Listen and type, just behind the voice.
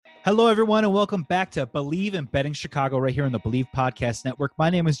Hello, everyone, and welcome back to Believe in Betting Chicago right here on the Believe Podcast Network. My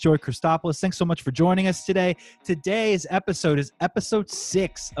name is Joey Christopoulos. Thanks so much for joining us today. Today's episode is episode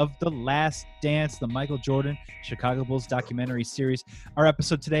 6 of The Last Dance, the Michael Jordan Chicago Bulls documentary series. Our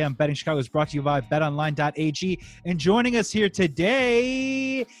episode today on Betting Chicago is brought to you by betonline.ag. And joining us here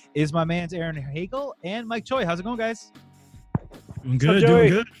today is my man's Aaron Hagel and Mike Choi. How's it going, guys? Doing good, doing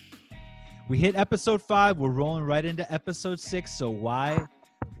good. We hit episode 5. We're rolling right into episode 6, so why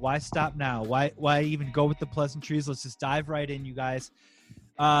stop now? Why even go with the pleasantries? Let's just dive right in, you guys.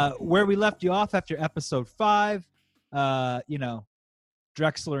 Where we left you off after episode 5, Drexler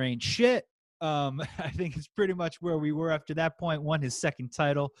ain't shit. I think it's pretty much where we were after that point. Won his second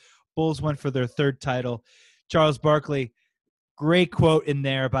title. Bulls went for their third title. Charles Barkley, great quote in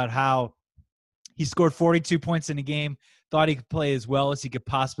there about how he scored 42 points in a game, thought he could play as well as he could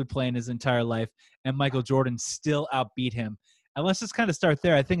possibly play in his entire life, and Michael Jordan still outbeat him. And let's just kind of start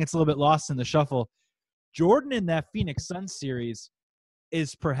there. I think it's a little bit lost in the shuffle. Jordan in that Phoenix Suns series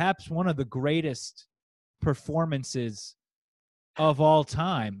is perhaps one of the greatest performances of all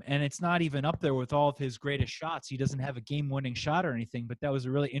time. And it's not even up there with all of his greatest shots. He doesn't have a game-winning shot or anything, but that was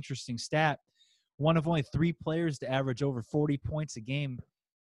a really interesting stat. One of only 3 players to average over 40 points a game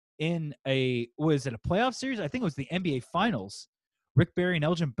in a playoff series? I think it was the NBA Finals. Rick Barry and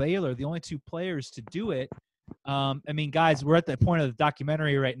Elgin Baylor, the only 2 players to do it. Guys, we're at the point of the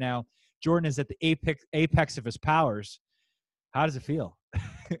documentary right now. Jordan is at the apex of his powers. How does it feel?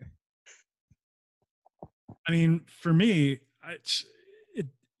 For me,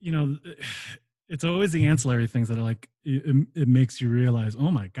 it's always the ancillary things that are like, it makes you realize, oh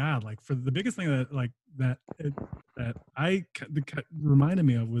my God, like for the biggest thing that reminded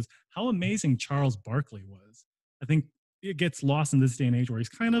me of was how amazing Charles Barkley was. I think it gets lost in this day and age where he's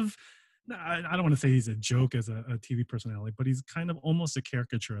kind of, I don't want to say he's a joke as a TV personality, but he's kind of almost a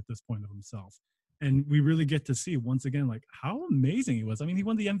caricature at this point of himself. And we really get to see once again, like how amazing he was. I mean, he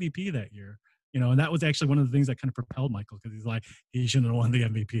won the MVP that year, and that was actually one of the things that kind of propelled Michael, because he's like, he shouldn't have won the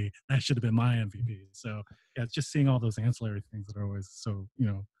MVP. That should have been my MVP. So yeah, it's just seeing all those ancillary things that are always so,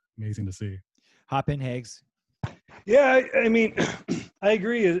 amazing to see. Hop in, Hags. Yeah, I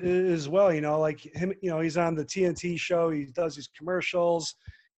agree as well. Like him, he's on the TNT show. He does these commercials.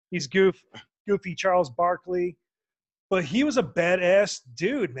 He's goofy Charles Barkley. But he was a badass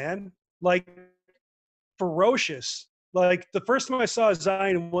dude, man. Like, ferocious. Like, the first time I saw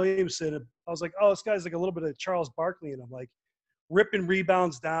Zion Williamson, I was like, oh, this guy's like a little bit of Charles Barkley in him. Like, ripping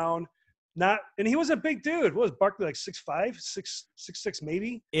rebounds down. And he was a big dude. What was Barkley, like 6'5", 6'6",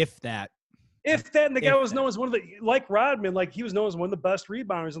 maybe? If that. And the guy was known as one of the, like Rodman, like he was known as one of the best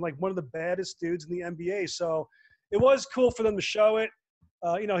rebounders and like one of the baddest dudes in the NBA. So it was cool for them to show it.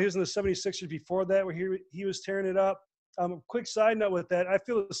 He was in the 76ers before that where he was tearing it up. Quick side note with that, I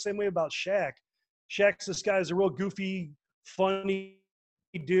feel the same way about Shaq. Shaq's this guy is a real goofy, funny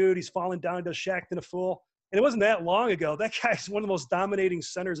dude. He's falling down, does Shaq than a fool. And it wasn't that long ago. That guy's one of the most dominating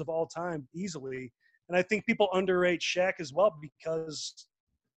centers of all time, easily. And I think people underrate Shaq as well because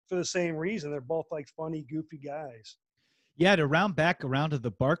for the same reason. They're both like funny, goofy guys. Yeah, to round back around to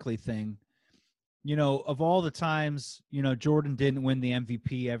the Barkley thing, of all the times, Jordan didn't win the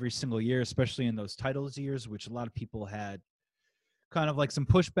MVP every single year, especially in those titles years, which a lot of people had kind of like some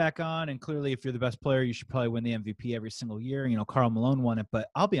pushback on. And clearly, if you're the best player, you should probably win the MVP every single year. Karl Malone won it. But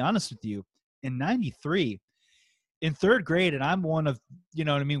I'll be honest with you, in 93, in 3rd grade, and I'm one of,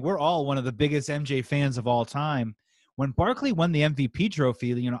 we're all one of the biggest MJ fans of all time. When Barkley won the MVP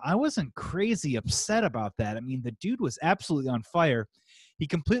trophy, I wasn't crazy upset about that. The dude was absolutely on fire. He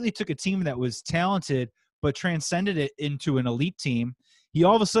completely took a team that was talented, but transcended it into an elite team. He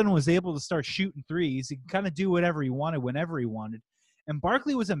all of a sudden was able to start shooting threes. He could kind of do whatever he wanted, whenever he wanted. And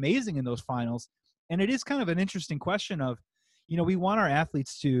Barkley was amazing in those finals. And it is kind of an interesting question of, we want our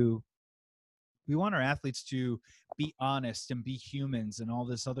athletes to be honest and be humans and all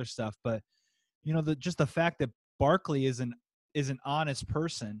this other stuff. But, just the fact that Barkley is an honest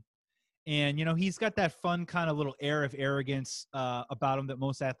person. And, he's got that fun kind of little air of arrogance about him that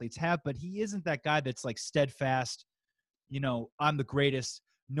most athletes have, but he isn't that guy that's like steadfast, I'm the greatest,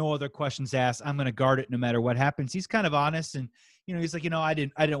 no other questions asked, I'm going to guard it no matter what happens. He's kind of honest and, he's like, I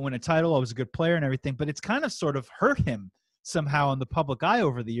didn't win a title. I was a good player and everything, but it's kind of sort of hurt him somehow in the public eye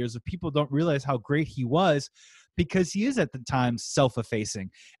over the years if people don't realize how great he was because he is at the times self-effacing.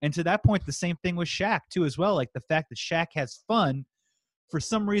 And to that point, the same thing with Shaq too as well. Like the fact that Shaq has fun, for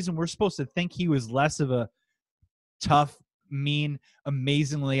some reason, we're supposed to think he was less of a tough, mean,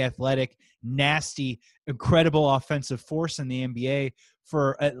 amazingly athletic, nasty, incredible offensive force in the NBA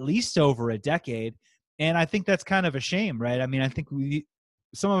for at least over a decade. And I think that's kind of a shame, right? I think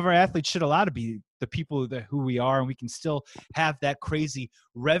some of our athletes should allow to be the people that who we are, and we can still have that crazy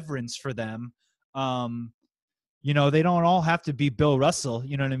reverence for them. You know, they don't all have to be Bill Russell,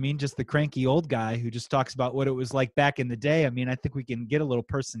 you know what I mean? Just the cranky old guy who just talks about what it was like back in the day. I mean, I think we can get a little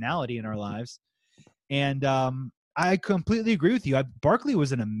personality in our lives. And I completely agree with you. Barkley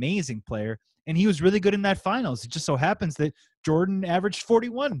was an amazing player, and he was really good in that finals. It just so happens that Jordan averaged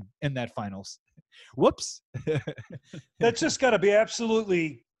 41 in that finals. Whoops. That's just got to be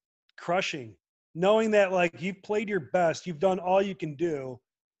absolutely crushing, knowing that, like, you've played your best, you've done all you can do,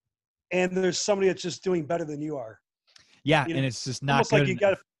 and there's somebody that's just doing better than you are. Yeah, You know, and it's just not almost good like you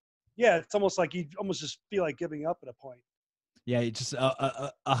enough. got. Yeah, it's almost like you almost just feel like giving up at a point. Yeah, it's just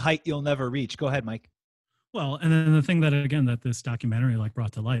a height you'll never reach. Go ahead, Mike. Well, and then the thing that, again, that this documentary like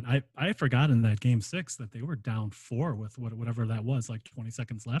brought to light, I had forgotten that game 6 that they were down 4 with whatever that was, like 20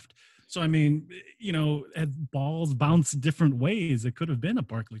 seconds left. So I mean, you know, had balls bounced different ways, it could have been a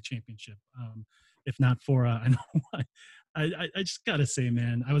Barkley championship, if not for I know what. I just gotta say,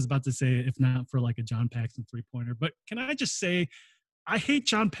 man, I was about to say if not for like a John Paxson 3-pointer, but can I just say I hate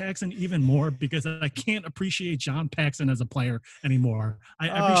John Paxson even more because I can't appreciate John Paxson as a player anymore.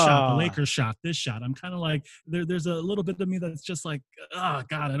 Every shot, the Lakers shot, this shot, I'm kind of like, there's a little bit of me that's just like, oh,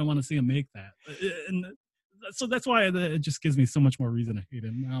 God, I don't want to see him make that. And so that's why it just gives me so much more reason to hate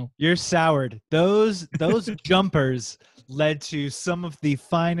him now. You're soured. Those jumpers led to some of the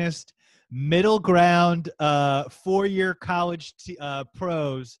finest middle ground 4-year college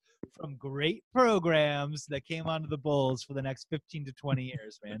pros from great programs that came onto the Bulls for the next 15 to 20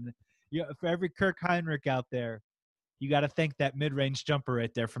 years, man. For every Kirk Heinrich out there, you got to thank that mid-range jumper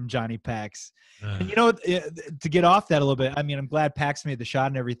right there from Johnny Pax. And you know, to get off that a little bit, I mean, I'm glad Pax made the shot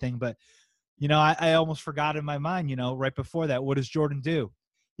and everything, but you know, I almost forgot in my mind, you know, right before that, what does Jordan do?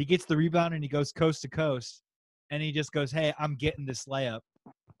 He gets the rebound and he goes coast to coast, and he just goes, hey, I'm getting this layup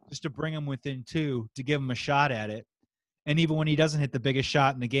just to bring him within 2 to give him a shot at it. And even when he doesn't hit the biggest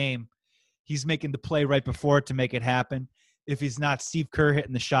shot in the game, he's making the play right before it to make it happen. If he's not Steve Kerr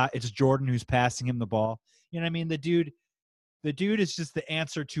hitting the shot, it's Jordan who's passing him the ball. You know what I mean? The dude is just the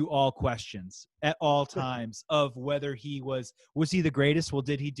answer to all questions at all times of whether he was he the greatest? Well,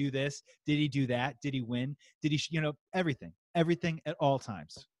 did he do this? Did he do that? Did he win? Did he, you know, everything at all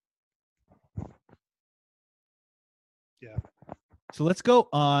times. Yeah. So let's go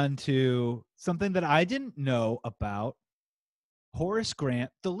on to something that I didn't know about Horace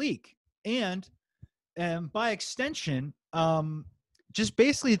Grant, the leak, and by extension, just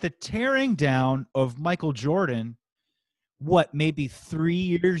basically the tearing down of Michael Jordan. What, maybe 3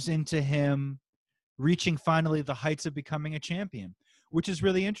 years into him reaching finally the heights of becoming a champion, which is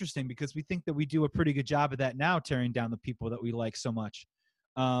really interesting because we think that we do a pretty good job of that now, tearing down the people that we like so much.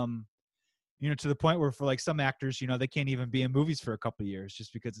 You know, to the point where for like some actors, you know, they can't even be in movies for a couple of years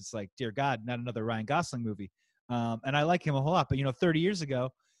just because it's like, dear God, not another Ryan Gosling movie. And I like him a whole lot, but you know, 30 years ago,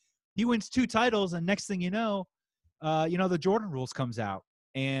 he wins 2 titles, and next thing you know, the Jordan Rules comes out,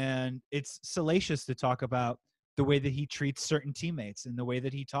 and it's salacious to talk about the way that he treats certain teammates and the way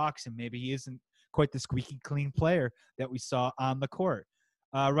that he talks, and maybe he isn't quite the squeaky clean player that we saw on the court.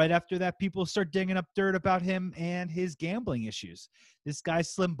 Right after that, people start digging up dirt about him and his gambling issues. This guy,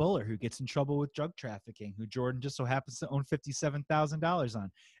 Slim Buller, who gets in trouble with drug trafficking, who Jordan just so happens to own $57,000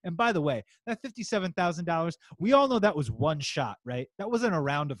 on. And by the way, that $57,000, we all know that was one shot, right? That wasn't a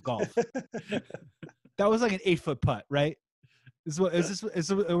round of golf. That was like an 8-foot putt, right? Is this what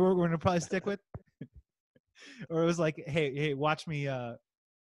we're going to probably stick with? Or it was like, hey, watch me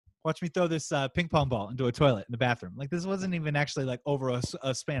throw this ping pong ball into a toilet in the bathroom. Like, this wasn't even actually like over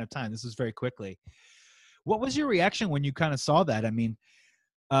a span of time. This was very quickly. What was your reaction when you kind of saw that? I mean,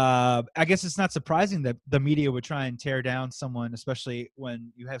 I guess it's not surprising that the media would try and tear down someone, especially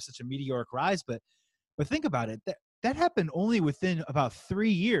when you have such a meteoric rise. But think about it. That happened only within about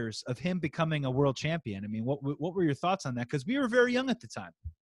 3 years of him becoming a world champion. I mean, what were your thoughts on that? Because we were very young at the time.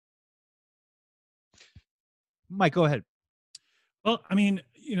 Mike, go ahead. Well, I mean,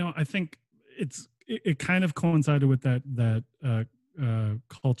 you know, I think it kind of coincided with that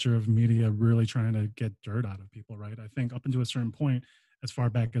culture of media really trying to get dirt out of people, right? I think up until a certain point, as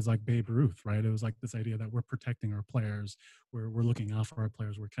far back as like Babe Ruth, right? It was like this idea that we're protecting our players, we're looking out for our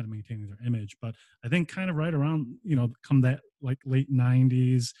players, we're kind of maintaining their image. But I think kind of right around, you know, come that like late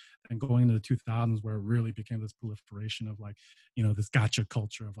 90s and going into the 2000s, where it really became this proliferation of like, you know, this gotcha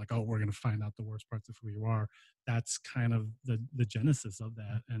culture of like, oh, we're going to find out the worst parts of who you are. That's kind of the genesis of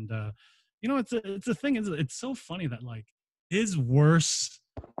that. And, you know, it's a thing. It's so funny that like the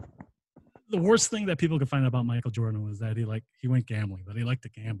worst thing that people could find out about Michael Jordan was that he went gambling, that he liked to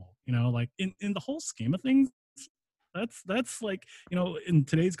gamble, you know, like in the whole scheme of things, That's like, in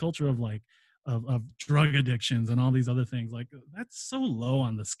today's culture of like of drug addictions and all these other things, like that's so low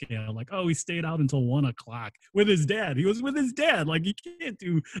on the scale. Like, oh, he stayed out until 1 o'clock with his dad. He was with his dad. Like, you can't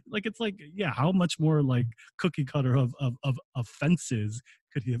do like, it's like, yeah, how much more like cookie cutter of offenses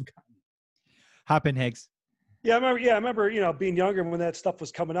could he have gotten? Hop in, Higgs. Yeah, I remember, being younger when that stuff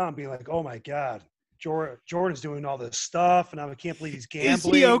was coming on, being like, oh my God, Jordan's doing all this stuff, and I can't believe he's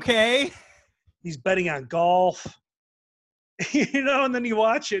gambling. Is he okay? He's betting on golf. And then you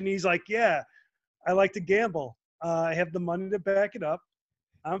watch it, and he's like, yeah, I like to gamble. I have the money to back it up.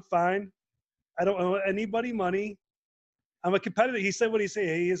 I'm fine. I don't owe anybody money. I'm a competitor. He said what he said.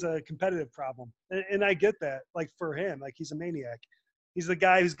 He is a competitive problem. And I get that. Like, for him, like, he's a maniac. He's the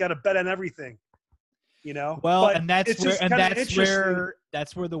guy who's got to bet on everything, Well, But and that's it's where, just and kinda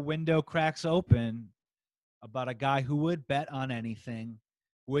that's where the window cracks open about a guy who would bet on anything.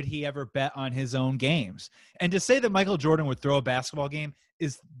 Would he ever bet on his own games? And to say that Michael Jordan would throw a basketball game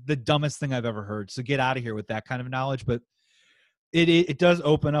is the dumbest thing I've ever heard. So get out of here with that kind of knowledge. But it does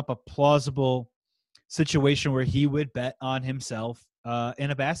open up a plausible situation where he would bet on himself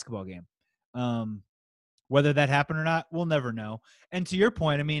in a basketball game. Whether that happened or not, we'll never know. And to your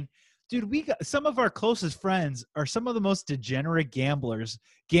point, I mean, dude, we got some of our closest friends are some of the most degenerate gamblers,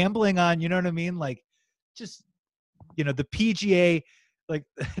 gambling on, you know what I mean? Like, just, the PGA, like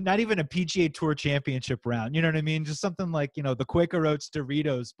not even a PGA Tour Championship round. You know what I mean? Just something like, the Quaker Oats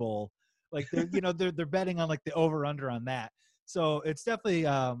Doritos Bowl. Like they're betting on like the over under on that. So it's definitely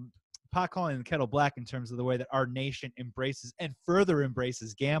pot calling the kettle black in terms of the way that our nation embraces and further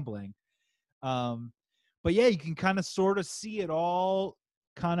embraces gambling. But yeah, you can kind of sort of see it all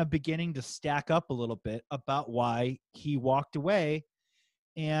kind of beginning to stack up a little bit about why he walked away.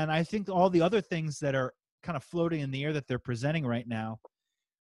 And I think all the other things that are kind of floating in the air that they're presenting right now,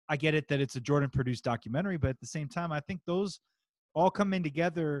 I get it that it's a Jordan produced documentary, but at the same time, I think those all coming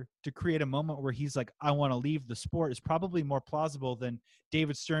together to create a moment where he's like, I want to leave the sport is probably more plausible than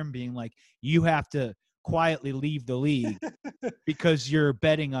David Stern being like, you have to quietly leave the league because you're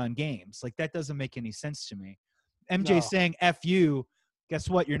betting on games. Like, that doesn't make any sense to me. MJ saying, F you, guess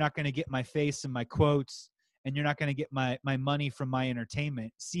what? You're not going to get my face and my quotes, and you're not going to get my money from my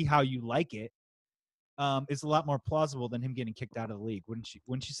entertainment. See how you like it. Is a lot more plausible than him getting kicked out of the league. Wouldn't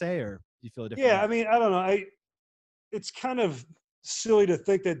you say, or do you feel a different way? I mean, I don't know. It's kind of silly to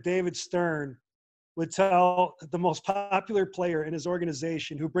think that David Stern would tell the most popular player in his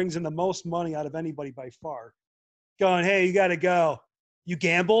organization, who brings in the most money out of anybody by far, going, hey, you got to go. You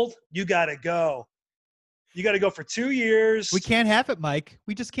gambled? You got to go. You got to go for 2 years. We can't have it, Mike.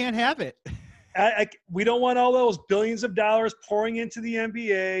 We just can't have it. We don't want all those billions of dollars pouring into the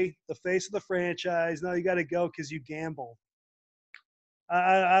NBA, the face of the franchise. No, you got to go because you gambled.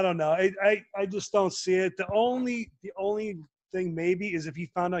 I don't know. I just don't see it. The only thing maybe is if he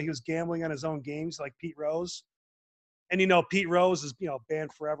found out he was gambling on his own games, like Pete Rose. And, Pete Rose is,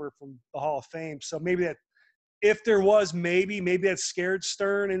 banned forever from the Hall of Fame. So maybe that, if there was maybe that scared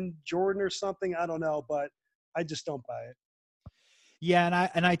Stern and Jordan or something. I don't know, but I just don't buy it. Yeah,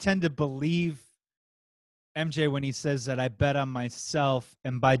 and I tend to believe MJ when he says that I bet on myself,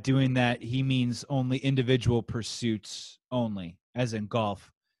 and by doing that, he means only individual pursuits only, as in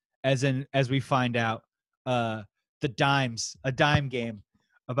golf, as we find out, a dime game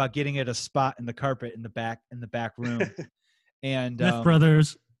about getting at a spot in the carpet in the back room, and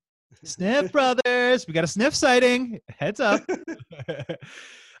Sniff Brothers, we got a sniff sighting. Heads up.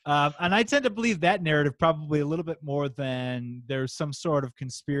 And I tend to believe that narrative probably a little bit more than there's some sort of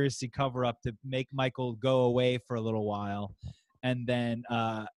conspiracy cover-up to make Michael go away for a little while and then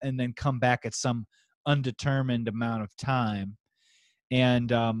come back at some undetermined amount of time.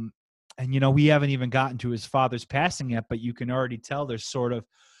 And we haven't even gotten to his father's passing yet, but you can already tell there's sort of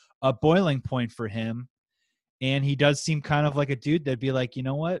a boiling point for him. And he does seem kind of like a dude that'd be like, you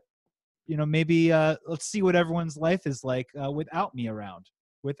know what? Maybe let's see what everyone's life is like without me around,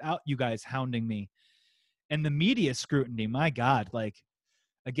 without you guys hounding me. And the media scrutiny, my God, like,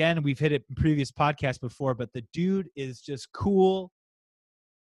 again, we've hit it in previous podcasts before, but the dude is just cool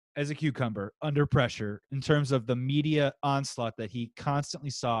as a cucumber under pressure in terms of the media onslaught that he constantly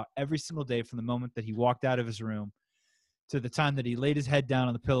saw every single day from the moment that he walked out of his room to the time that he laid his head down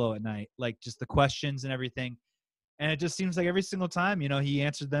on the pillow at night, like just the questions and everything. And it just seems like every single time, he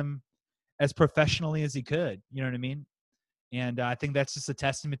answered them as professionally as he could. You know what I mean? And I think that's just a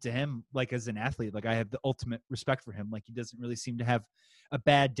testament to him, like, as an athlete. Like, I have the ultimate respect for him. Like, he doesn't really seem to have a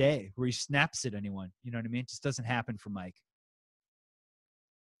bad day where he snaps at anyone. You know what I mean? It just doesn't happen for Mike.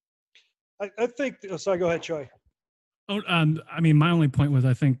 I think – sorry, go ahead, Troy. Oh, I mean, my only point was,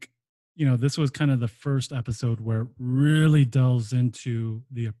 I think, this was kind of the first episode where it really delves into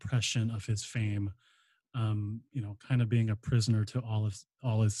the oppression of his fame, kind of being a prisoner to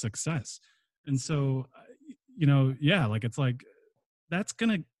all his success. And so, yeah, like it's like that's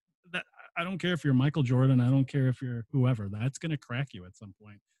gonna that I don't care if you're Michael Jordan, I don't care if you're whoever, that's gonna crack you at some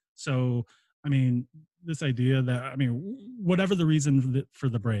point. So, I mean, this idea that whatever the reason for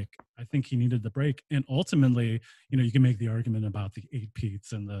the break, I think he needed the break, and ultimately, you can make the argument about the 8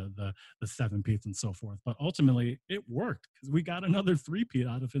 peats and the 7 peats and so forth, but ultimately it worked because we got another 3-peat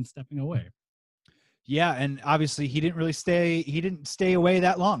out of him stepping away. Yeah, and obviously he didn't stay away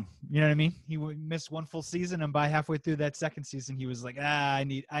that long. You know what I mean? He missed one full season, and by halfway through that second season, he was like, I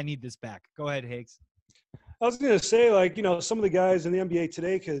need this back. Go ahead, Higgs. I was going to say, like, some of the guys in the NBA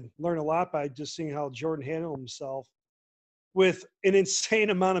today could learn a lot by just seeing how Jordan handled himself with an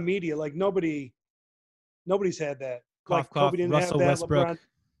insane amount of media. Like nobody's had that. Cough, like Kobe didn't Russell have that. Westbrook. LeBron.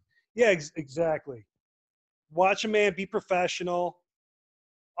 Yeah, exactly. Watch a man be professional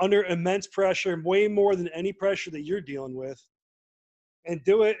under immense pressure, way more than any pressure that you're dealing with, and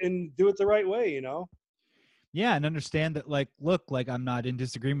do it the right way, Yeah, and understand that, look, I'm not in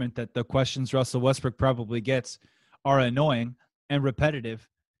disagreement that the questions Russell Westbrook probably gets are annoying and repetitive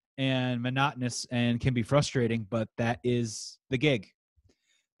and monotonous and can be frustrating, but that is the gig.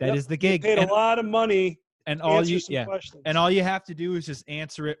 That is the gig. You paid a lot of money. And all you have to do is just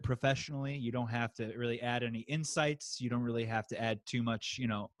answer it professionally. You don't have to really add any insights. You don't really have to add too much,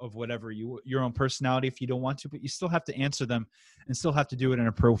 of whatever your own personality if you don't want to, but you still have to answer them and still have to do it in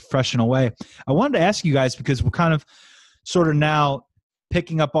a professional way. I wanted to ask you guys, because we're kind of sort of now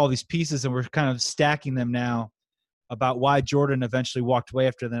picking up all these pieces and we're kind of stacking them now, about why Jordan eventually walked away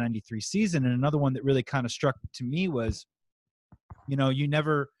after the 93 season. And another one that really kind of struck to me was, you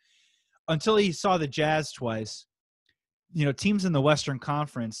never – until he saw the Jazz twice, teams in the Western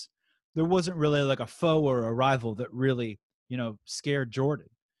Conference, there wasn't really like a foe or a rival that really, scared Jordan.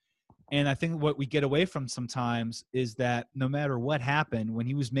 And I think what we get away from sometimes is that no matter what happened when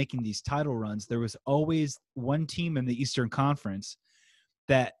he was making these title runs, there was always one team in the Eastern Conference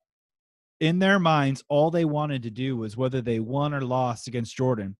that in their minds, all they wanted to do was, whether they won or lost against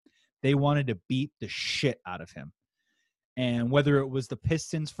Jordan, they wanted to beat the shit out of him. And whether it was the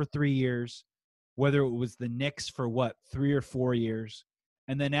Pistons for 3 years, whether it was the Knicks for 3 or 4 years,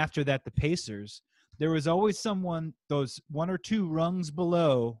 and then after that, the Pacers, there was always someone, those 1 or 2 rungs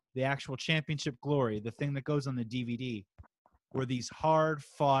below the actual championship glory, the thing that goes on the DVD, were these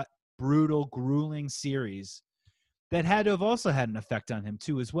hard-fought, brutal, grueling series that had to have also had an effect on him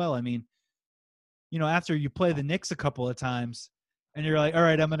too as well. I mean, after you play the Knicks a couple of times and you're like, all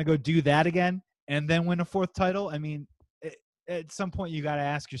right, I'm going to go do that again and then win a 4th title, I mean, at some point you got to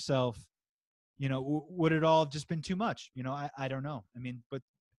ask yourself, would it all have just been too much? I don't know. I mean, but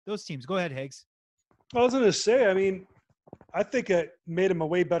those teams, go ahead, Higgs. I was going to say, I think it made him a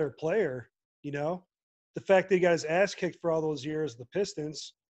way better player. The fact that he got his ass kicked for all those years, the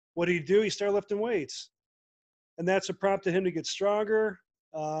Pistons, what did he do? He started lifting weights, and that's what prompted him to get stronger.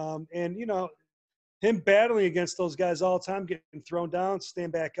 Him battling against those guys all the time, getting thrown down,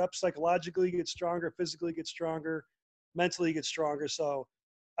 stand back up, psychologically get stronger, physically get stronger, mentally get stronger. So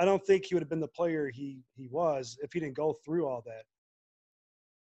I don't think he would have been the player he was if he didn't go through all that.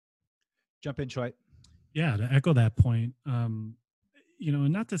 Jump in, Troy. Yeah, to echo that point, and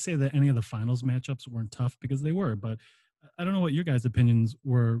not to say that any of the finals matchups weren't tough, because they were, but I don't know what your guys' opinions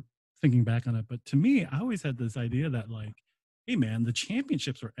were thinking back on it. But to me, I always had this idea that, like, hey, man, the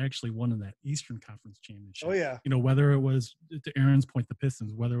championships were actually won in that Eastern Conference championship. Oh, yeah. Whether it was, to Aaron's point, the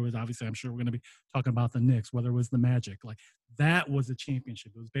Pistons, whether it was, obviously, I'm sure we're going to be talking about the Knicks, whether it was the Magic, like, that was a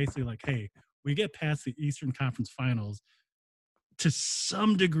championship. It was basically like, hey, we get past the Eastern Conference finals. To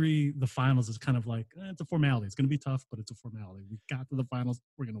some degree, the finals is kind of like, it's a formality. It's going to be tough, but it's a formality. We got to the finals.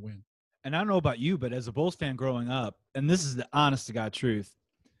 We're going to win. And I don't know about you, but as a Bulls fan growing up, and this is the honest to God truth,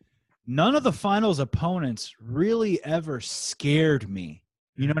 none of the finals opponents really ever scared me.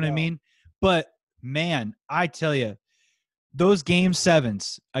 You know what I mean? But, man, I tell you, those game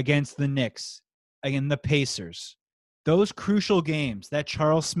 7s against the Knicks, again, the Pacers, those crucial games, that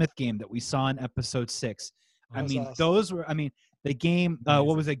Charles Smith game that we saw in episode 6, awesome. Those were, the game,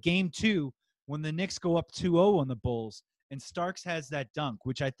 what was it, game 2, when the Knicks go up 2-0 on the Bulls, and Starks has that dunk,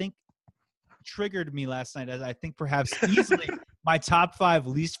 which I think triggered me last night, as I think perhaps easily my top 5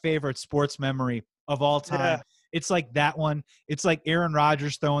 least favorite sports memory of all time. Yeah. It's like that one. It's like Aaron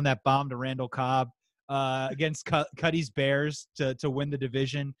Rodgers throwing that bomb to Randall Cobb against Cuddy's Bears to win the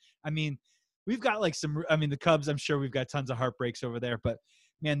division. We've got like the Cubs, I'm sure we've got tons of heartbreaks over there, but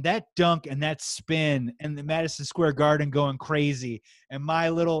man, that dunk and that spin and the Madison Square Garden going crazy and my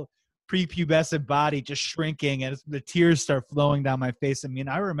little prepubescent body just shrinking and the tears start flowing down my face. I mean,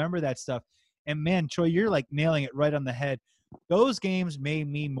 I remember that stuff. And man, Troy, you're like nailing it right on the head. Those games made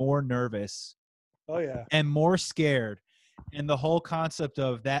me more nervous. Oh yeah. And more scared. And the whole concept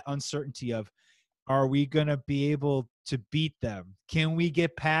of that uncertainty of, are we going to be able to beat them? Can we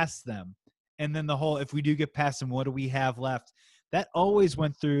get past them? And then the whole, if we do get past them, what do we have left? That always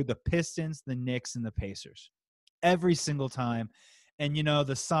went through the Pistons, the Knicks, and the Pacers every single time. And, you know,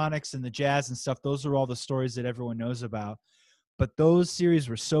 the Sonics and the Jazz and stuff, those are all the stories that everyone knows about. But those series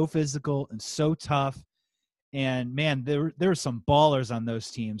were so physical and so tough. And, man, there were some ballers on those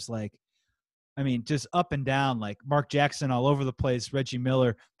teams. Like, I mean, just up and down, like Mark Jackson all over the place, Reggie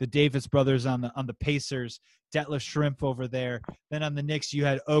Miller, the Davis brothers on the Pacers, Detlef Schrempf over there. Then on the Knicks, you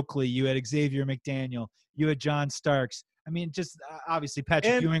had Oakley, you had Xavier McDaniel, you had John Starks. I mean, just obviously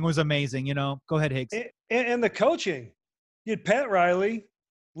Patrick Ewing was amazing, you know. Go ahead, Higgs. And the coaching. You had Pat Riley,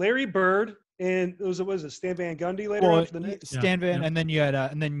 Larry Bird, and was it Stan Van Gundy later on for the Knicks? Stan Van, and then you had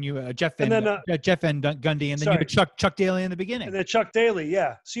Jeff Van Gundy, and then you had Chuck Daly in the beginning. And then Chuck Daly,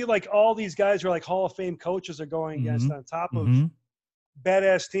 yeah. See, like all these guys are like Hall of Fame coaches are going against on top of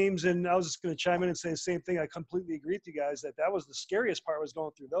badass teams. And I was just going to chime in and say the same thing. I completely agree with you guys that was the scariest part was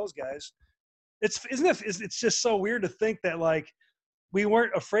going through those guys. It's just so weird to think that like we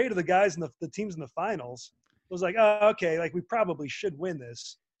weren't afraid of the guys in the teams in the finals. It was like, oh, okay, like we probably should win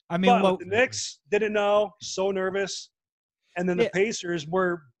this. I mean, but the Knicks didn't know, so nervous, and then the Pacers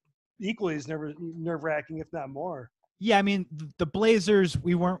were equally as nerve-wracking, if not more. Yeah, I mean, the Blazers,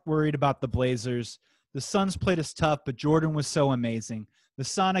 we weren't worried about the Blazers. The Suns played us tough, but Jordan was so amazing. The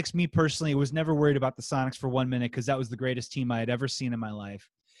Sonics, me personally, was never worried about the Sonics for 1 minute because that was the greatest team I had ever seen in my life.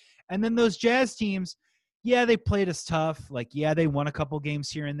 And then those Jazz teams, yeah, they played us tough. Like, yeah, they won a couple games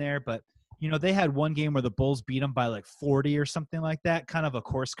here and there, but you know, they had one game where the Bulls beat them by like 40 or something like that, kind of a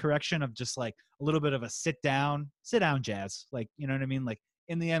course correction of just like a little bit of a sit down Jazz. Like, you know what I mean? Like,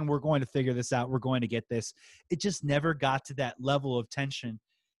 in the end, we're going to figure this out. We're going to get this. It just never got to that level of tension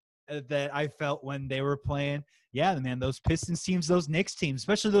that I felt when they were playing. Yeah, man, those Pistons teams, those Knicks teams,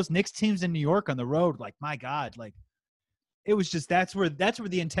 especially those Knicks teams in New York on the road, like, my God, like, it was just that's where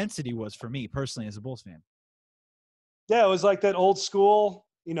the intensity was for me personally as a Bulls fan. Yeah, it was like that old school,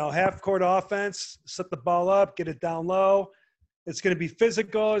 you know, half-court offense, set the ball up, get it down low. It's going to be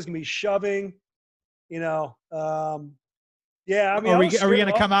physical. It's going to be shoving, you know. Yeah, I mean, are we going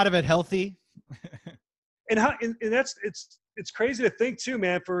to come out of it healthy? and that's it's crazy to think too,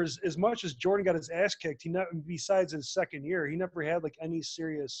 man. For as much as Jordan got his ass kicked, besides his second year, he never had like any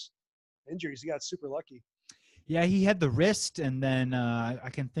serious injuries. He got super lucky. Yeah, he had the wrist, and then I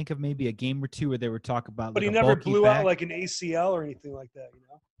can think of maybe a game or two where they were talking about. But like he never blew out like an ACL or anything like that, you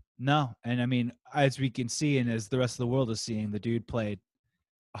know. No, and I mean, as we can see, and as the rest of the world is seeing, the dude played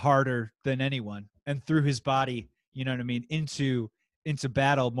harder than anyone, and threw his body, you know what I mean, into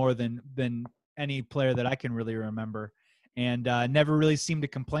battle more than any player that I can really remember, and never really seemed to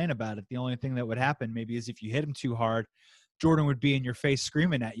complain about it. The only thing that would happen maybe is if you hit him too hard, Jordan would be in your face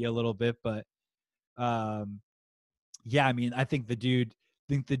screaming at you a little bit, but. Yeah, I mean, I think the dude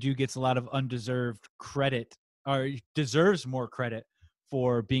gets a lot of undeserved credit, or deserves more credit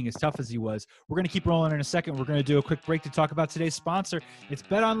for being as tough as he was. We're going to keep rolling in a second. We're going to do a quick break to talk about today's sponsor. It's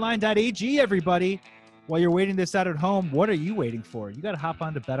betonline.ag, everybody. While you're waiting this out at home, what are you waiting for? You got to hop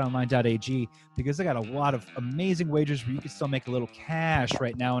on to betonline.ag because they got a lot of amazing wagers where you can still make a little cash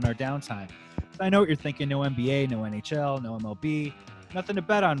right now in our downtime. So I know what you're thinking. No NBA, no NHL, no MLB. Nothing to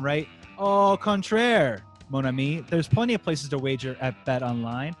bet on, right? Au contraire, mon ami. There's plenty of places to wager at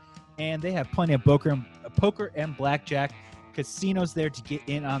BetOnline, and they have plenty of poker and blackjack casinos there to get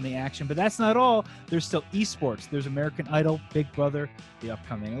in on the action. But that's not all. There's still esports. There's American Idol, Big Brother, the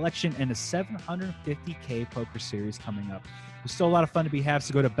upcoming election, and a $750K poker series coming up. There's still a lot of fun to be had,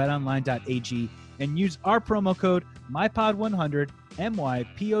 so go to betonline.ag and use our promo code MYPOD100,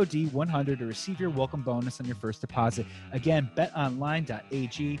 MYPOD100 to receive your welcome bonus on your first deposit. Again,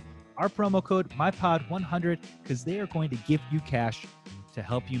 betonline.ag. Our promo code MyPod100 because they are going to give you cash to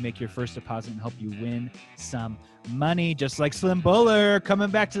help you make your first deposit and help you win some money, just like Slim Buller coming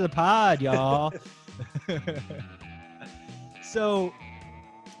back to the pod, y'all. So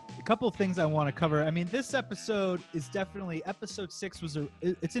a couple of things I want to cover. I mean, this episode is definitely episode 6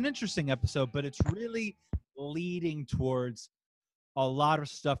 it's an interesting episode, but it's really leading towards a lot of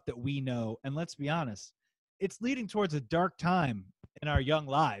stuff that we know. And let's be honest, it's leading towards a dark time in our young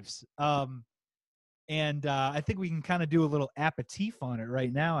lives. And I think we can kind of do a little aperitif on it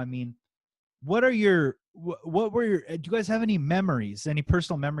right now. I mean, what were your, do you guys have any memories, any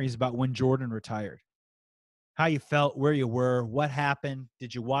personal memories about when Jordan retired? how you felt, where you were, what happened.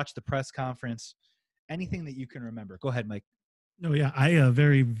 Did you watch the press conference? Anything that you can remember. Go ahead, Mike. No, yeah, I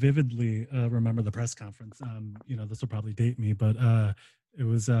very vividly remember the press conference. This will probably date me, but it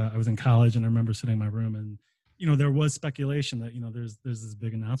was I was in college, and I remember sitting in my room, and there was speculation that there's this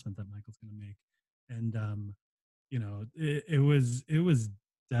big announcement that Michael's going to make, and it was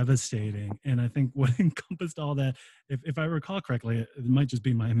devastating. And I think what encompassed all that, if I recall correctly, it might just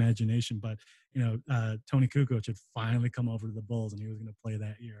be my imagination, but Tony Kukoc had finally come over to the Bulls, and he was going to play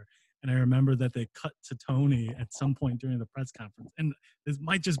that year. And I remember that they cut to Tony at some point during the press conference. And this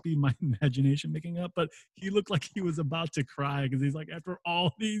might just be my imagination making up, but he looked like he was about to cry because he's like, after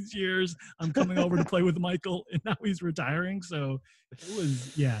all these years, I'm coming over to play with Michael, and now he's retiring. So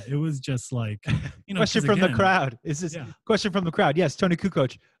it was just like, Question from the crowd. Question from the crowd? Yes, Tony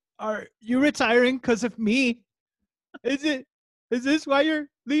Kukoc. Are you retiring because of me? Is this why you're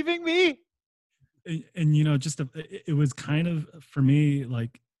leaving me? And it was kind of, for me,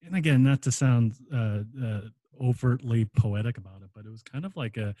 like, and again, not to sound overtly poetic about it, but it was kind of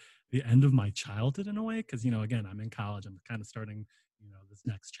like the end of my childhood in a way. Because again, I'm in college. I'm kind of starting this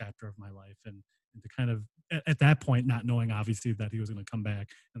next chapter of my life, and to kind of at that point, not knowing obviously that he was going to come back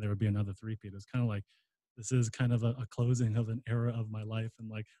and there would be another three-peat. It was kind of like, this is kind of a closing of an era of my life, and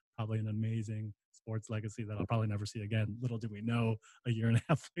like probably an amazing sports legacy that I'll probably never see again. Little did we know, a year and a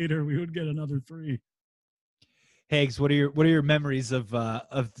half later, we would get another three. Hags, what are your memories of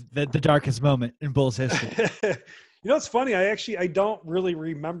the darkest moment in Bulls history? It's funny. I don't really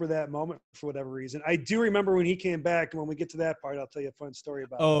remember that moment for whatever reason. I do remember when he came back, and when we get to that part, I'll tell you a fun story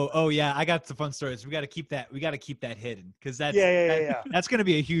about. Oh yeah, I got some fun stories. We got to keep that hidden, because that's that's going to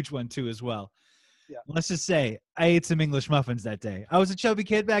be a huge one too as well. Yeah. Let's just say I ate some English muffins that day. I was a chubby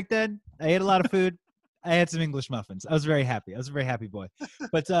kid back then. I ate a lot of food. I had some English muffins. I was very happy. I was a very happy boy.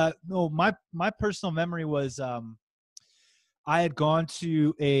 But no, my personal memory was I had gone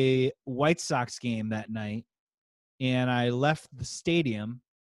to a White Sox game that night, and I left the stadium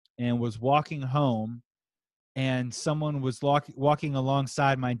and was walking home, and someone was walking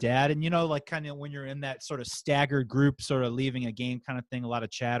alongside my dad. And, like kind of when you're in that sort of staggered group, sort of leaving a game kind of thing, a lot of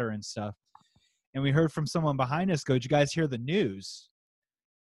chatter and stuff. And we heard from someone behind us go, "Did you guys hear the news?"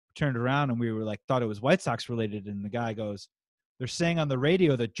 We turned around, and we were like, thought it was White Sox related. And the guy goes, "They're saying on the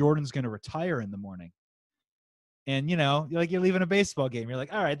radio that Jordan's going to retire in the morning." And, you're leaving a baseball game. You're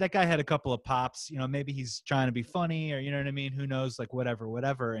like, all right, that guy had a couple of pops. Maybe he's trying to be funny, or you know what I mean? Who knows? Like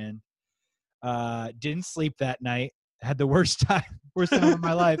whatever. And didn't sleep that night. Had the worst time of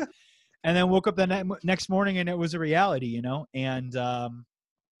my life. And then woke up the next morning, and it was a reality, And, that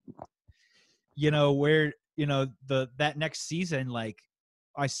next season, like,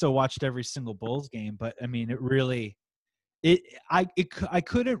 I still watched every single Bulls game. But, I mean, I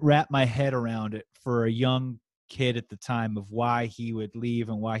couldn't wrap my head around it for a young kid at the time of why he would leave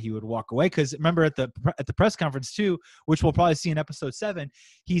and why he would walk away. Because remember at the press conference too, which we'll probably see in episode 7,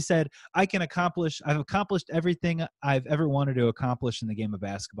 he said, I've accomplished everything I've ever wanted to accomplish in the game of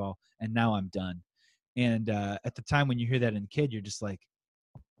basketball, and now I'm done. And at the time when you hear that in a kid, you're just like,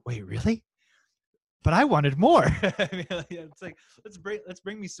 wait, really? But I wanted more. I mean, it's like, let's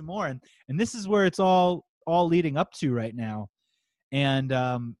bring me some more. And this is where it's all leading up to right now. And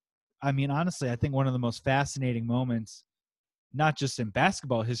I mean, honestly, I think one of the most fascinating moments, not just in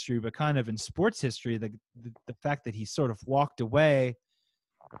basketball history, but kind of in sports history, the fact that he sort of walked away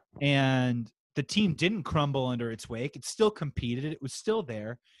and the team didn't crumble under its wake. It still competed. It was still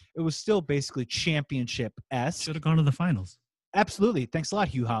there. It was still basically championship-esque. Should have gone to the finals. Absolutely. Thanks a lot,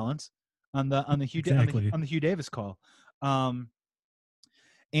 Hugh Hollins, on the Hugh Davis call. And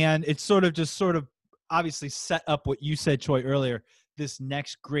it's sort of obviously set up what you said, Choi, earlier, this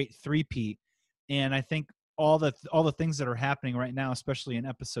next great three-peat. And I think all the things that are happening right now, especially in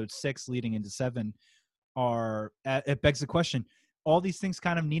episode 6 leading into 7, it begs the question, all these things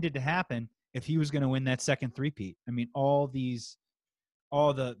kind of needed to happen if he was going to win that second three-peat. I mean, all the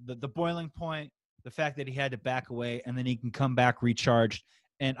boiling point, the fact that he had to back away, and then he can come back recharged,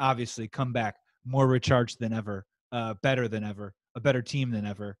 and obviously come back more recharged than ever, better than ever, a better team than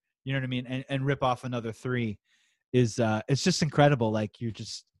ever. You know what I mean? And rip off another 3 is it's just incredible. Like,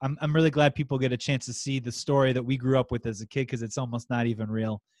 I'm really glad people get a chance to see the story that we grew up with as a kid, because it's almost not even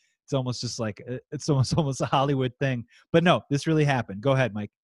real. It's almost just like it's almost a Hollywood thing. But no, this really happened. Go ahead,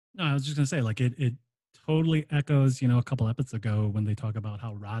 Mike. No, I was just gonna say, like, it totally echoes, a couple episodes ago when they talk about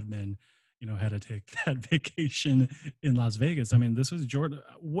how Rodman, had to take that vacation in Las Vegas. I mean, this was Jordan.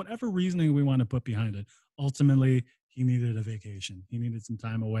 Whatever reasoning we want to put behind it, ultimately he needed a vacation. He needed some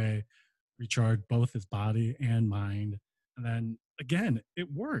time away, recharge both his body and mind. And then again,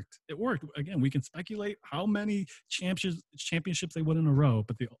 it worked. It worked. Again, we can speculate how many championships they won in a row,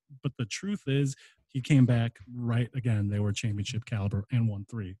 but the truth is he came back right again. They were championship caliber and won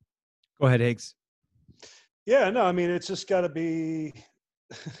 3. Go ahead, Higgs. Yeah, no, I mean, it's just got to be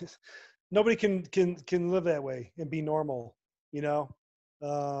nobody can live that way and be normal, you know?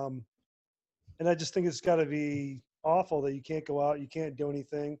 And I just think it's got to be awful that you can't go out, you can't do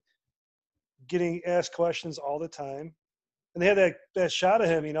anything, getting asked questions all the time. And they had that shot of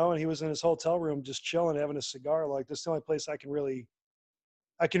him, you know, and he was in his hotel room just chilling, having a cigar. Like, this is the only place I can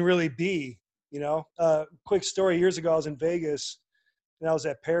really be, you know. Quick story: years ago, I was in Vegas, and I was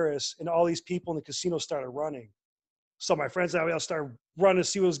at Paris, and all these people in the casino started running. So my friends and I all started running to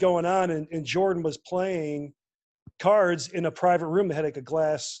see what was going on, and Jordan was playing cards in a private room that had like a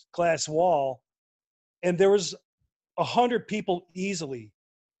glass wall, and there was 100 people easily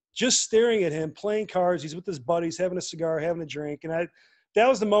just staring at him playing cards. He's with his buddies, having a cigar, having a drink. And that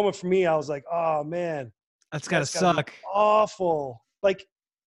was the moment for me. I was like, oh man, That's gotta suck. Awful. Like,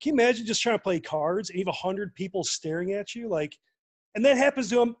 can you imagine just trying to play cards and you have 100 people staring at you? Like, and that happens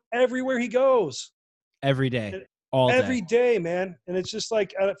to him everywhere he goes. Every day. And All day. every day, man. And it's just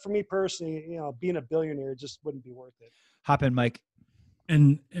like, for me personally, you know, being a billionaire just wouldn't be worth it. Hop in, Mike.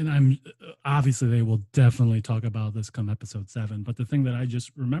 And I'm obviously they will definitely talk about this come episode 7. But the thing that I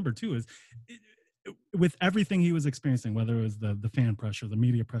just remember too is with everything he was experiencing, whether it was the fan pressure, the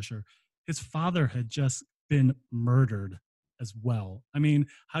media pressure, his father had just been murdered as well. I mean,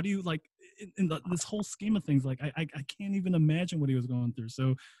 how do you like in this whole scheme of things? Like I can't even imagine what he was going through.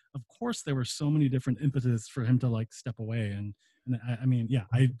 So of course there were so many different impetus for him to like step away. And I mean, yeah,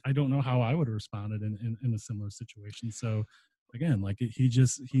 I don't know how I would have responded in a similar situation. So again, like he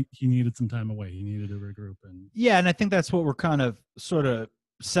needed some time away. He needed to regroup. And yeah, and I think that's what we're kind of sort of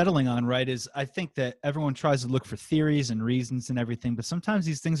settling on, right? Is I think that everyone tries to look for theories and reasons and everything, but sometimes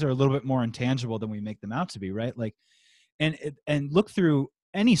these things are a little bit more intangible than we make them out to be, right? Like, and look through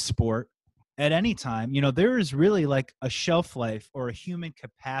any sport at any time, you know, there is really like a shelf life or a human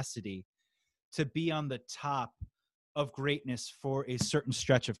capacity to be on the top of greatness for a certain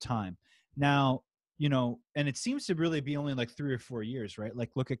stretch of time. Now, you know, and it seems to really be only like 3 or 4 years, right? Like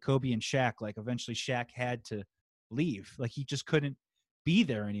look at Kobe and Shaq. Like eventually Shaq had to leave. Like he just couldn't be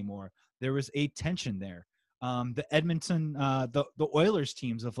there anymore. There was a tension there. The Edmonton, the Oilers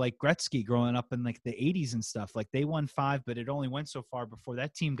teams of like Gretzky growing up in like the 80s and stuff, like they won 5, but it only went so far before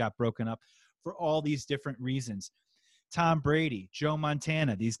that team got broken up for all these different reasons. Tom Brady, Joe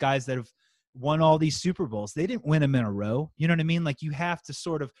Montana, these guys that have won all these Super Bowls, they didn't win them in a row. You know what I mean? Like you have to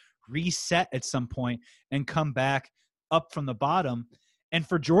sort of reset at some point and come back up from the bottom. And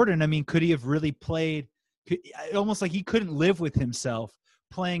for Jordan, I mean, could he have really played almost like he couldn't live with himself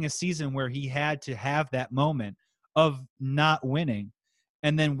playing a season where he had to have that moment of not winning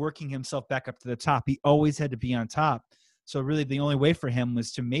and then working himself back up to the top? He always had to be on top. So really the only way for him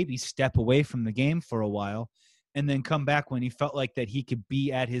was to maybe step away from the game for a while and then come back when he felt like that he could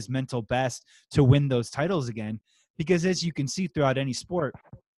be at his mental best to win those titles again. Because as you can see throughout any sport,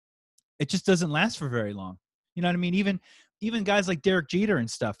 it just doesn't last for very long. You know what I mean? Even guys like Derek Jeter and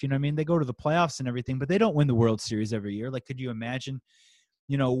stuff, you know what I mean? They go to the playoffs and everything, but they don't win the World Series every year. Like, could you imagine,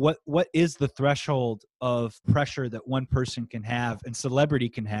 you know, what is the threshold of pressure that one person can have and celebrity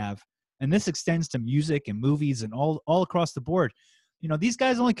can have? And this extends to music and movies and all across the board. You know, these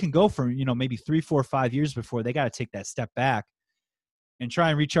guys only can go for, you know, maybe 3, 4, 5 years before they got to take that step back and try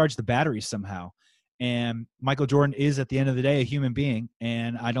and recharge the batteries somehow. And Michael Jordan is, at the end of the day, a human being,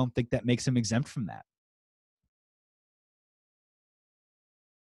 and I don't think that makes him exempt from that.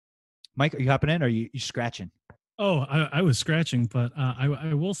 Mike, are you hopping in or are you scratching? Oh, I was scratching, but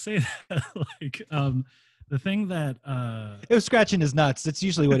I will say that, like, the thing that it was scratching his nuts. That's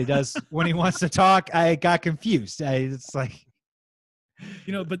usually what he does when he wants to talk. I got confused. It's like,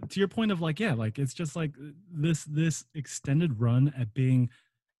 you know, but to your point of like, yeah, like it's just like this extended run at being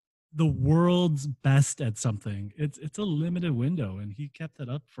the world's best at something. It's a limited window, and he kept it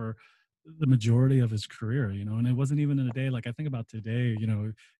up for the majority of his career, you know. And it wasn't even in a day. Like I think about today, you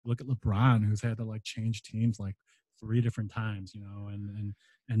know, look at LeBron, who's had to like change teams like 3 different times, you know, and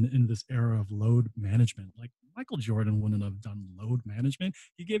in this era of load management, like Michael Jordan wouldn't have done load management.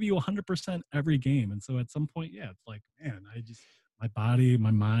 He gave you 100% every game, and so at some point, yeah, it's like, man, my body,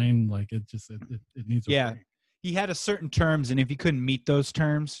 my mind, like it needs a break. He had a certain terms, and if he couldn't meet those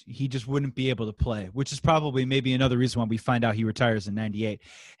terms, he just wouldn't be able to play, which is probably maybe another reason why we find out he retires in 98.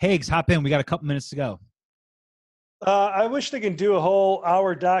 Higgs, hop in. We got a couple minutes to go. I wish they could do a whole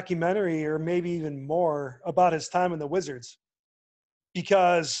hour documentary or maybe even more about his time in the Wizards,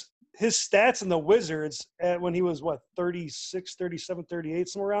 because his stats in the Wizards when he was 36, 37, 38,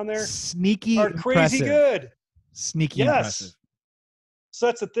 somewhere around there, Sneaky are impressive. crazy good. Sneaky impressive. So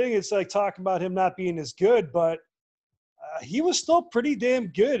that's the thing. It's like talking about him not being as good, but he was still pretty damn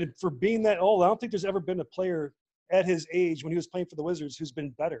good for being that old. I don't think there's ever been a player at his age when he was playing for the Wizards who's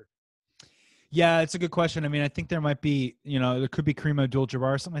been better. Yeah, it's a good question. I mean, I think there might be, there could be Kareem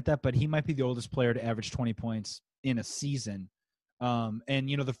Abdul-Jabbar or something like that, but he might be the oldest player to average 20 points in a season. And,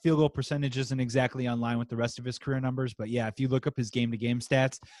 the field goal percentage isn't exactly on line with the rest of his career numbers. But, yeah, if you look up his game-to-game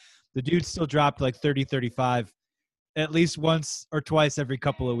stats, the dude still dropped like 30, 35 at least once or twice every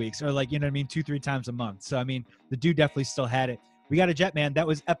couple of weeks, or 2-3 times a month. So, I mean, the dude definitely still had it. We got a jet, man. That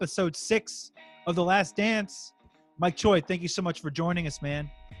was episode 6 of The Last Dance. Mike Choi, thank you so much for joining us, man.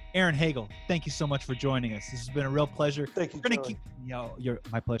 Aaron Hagel, thank you so much for joining us. This has been a real pleasure. Thank you, We're gonna keep,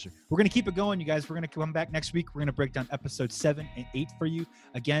 my pleasure. We're going to keep it going, you guys. We're going to come back next week. We're going to break down episode 7 and 8 for you,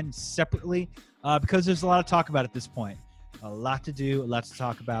 again, separately, because there's a lot to talk about at this point. A lot to do, a lot to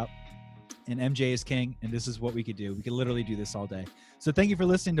talk about. And MJ is king, and this is what we could do. We could literally do this all day. So thank you for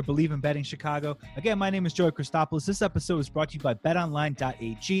listening to Believe in Betting Chicago. Again, my name is Joey Christopoulos. This episode is brought to you by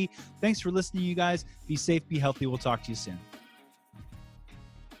betonline.ag. Thanks for listening, you guys. Be safe, be healthy. We'll talk to you soon.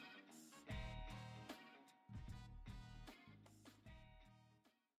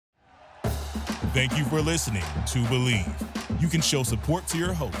 Thank you for listening to Believe. You can show support to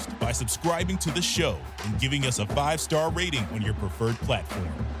your host by subscribing to the show and giving us a 5-star rating on your preferred platform.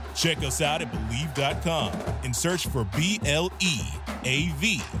 Check us out at Believe.com and search for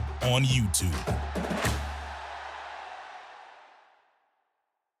BLEAV on YouTube.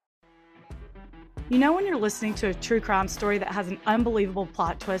 You know when you're listening to a true crime story that has an unbelievable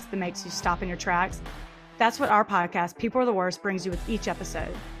plot twist that makes you stop in your tracks? That's what our podcast, People Are the Worst, brings you with each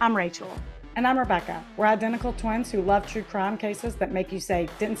episode. I'm Rachel. And I'm Rebecca. We're identical twins who love true crime cases that make you say,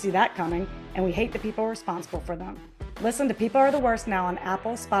 didn't see that coming, and we hate the people responsible for them. Listen to People Are the Worst now on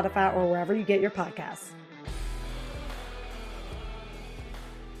Apple, Spotify, or wherever you get your podcasts.